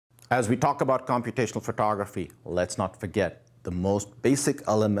As we talk about computational photography, let's not forget the most basic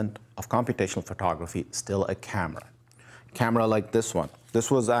element of computational photography is still a camera. Camera like this one. This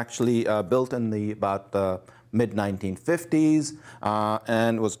was actually built in the mid-1950s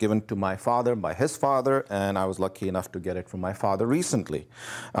and was given to my father by his father, and I was lucky enough to get it from my father recently.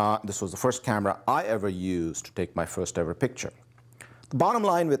 This was the first camera I ever used to take my first ever picture. The bottom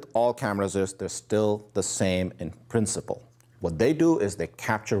line with all cameras is they're still the same in principle. What they do is they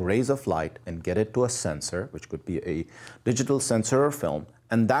capture rays of light and get it to a sensor, which could be a digital sensor or film,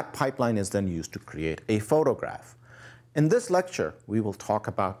 and that pipeline is then used to create a photograph. In this lecture, we will talk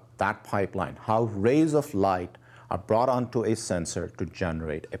about that pipeline, how rays of light are brought onto a sensor to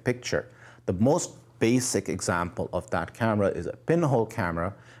generate a picture. The most basic example of that camera is a pinhole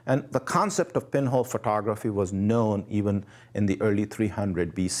camera, and the concept of pinhole photography was known even in the early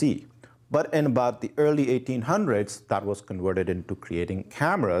 300 BC. But in about the early 1800s, that was converted into creating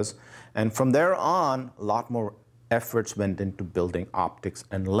cameras, and from there on, a lot more efforts went into building optics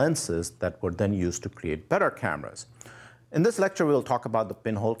and lenses that were then used to create better cameras. In this lecture, we'll talk about the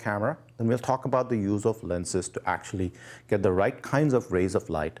pinhole camera, and we'll talk about the use of lenses to actually get the right kinds of rays of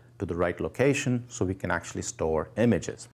light to the right location so we can actually store images.